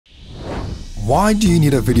Why do you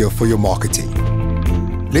need a video for your marketing?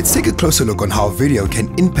 Let's take a closer look on how video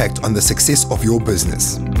can impact on the success of your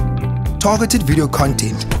business. Targeted video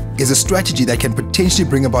content is a strategy that can potentially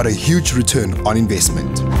bring about a huge return on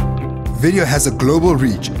investment. Video has a global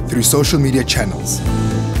reach through social media channels.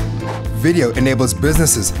 Video enables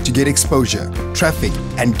businesses to get exposure, traffic,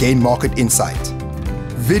 and gain market insight.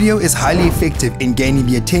 Video is highly effective in gaining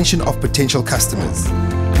the attention of potential customers.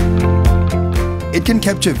 It can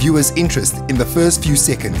capture viewers' interest in the first few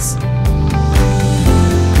seconds.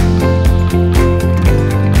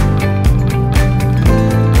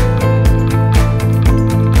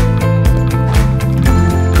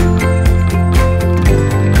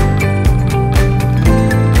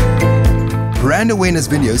 Brand awareness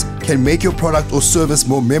videos can make your product or service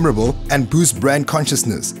more memorable and boost brand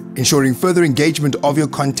consciousness, ensuring further engagement of your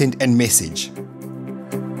content and message.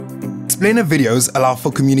 Explainer videos allow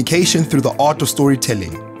for communication through the art of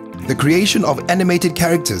storytelling. The creation of animated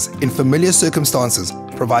characters in familiar circumstances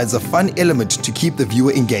provides a fun element to keep the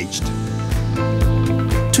viewer engaged.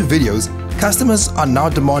 To videos, customers are now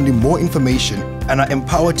demanding more information and are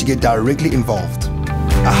empowered to get directly involved.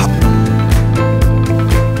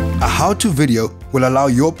 A how-to video will allow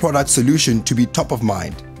your product solution to be top of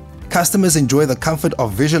mind. Customers enjoy the comfort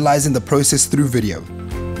of visualizing the process through video.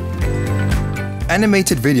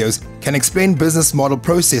 Animated videos can explain business model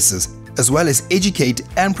processes as well as educate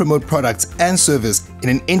and promote products and service in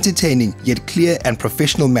an entertaining yet clear and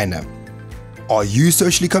professional manner. Are you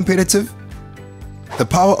socially competitive? The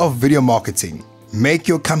power of video marketing. Make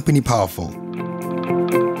your company powerful.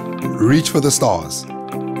 Reach for the stars.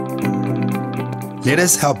 Let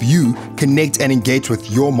us help you connect and engage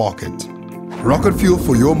with your market. Rocket fuel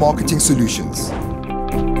for your marketing solutions.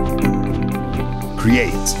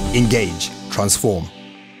 Create, engage, transform.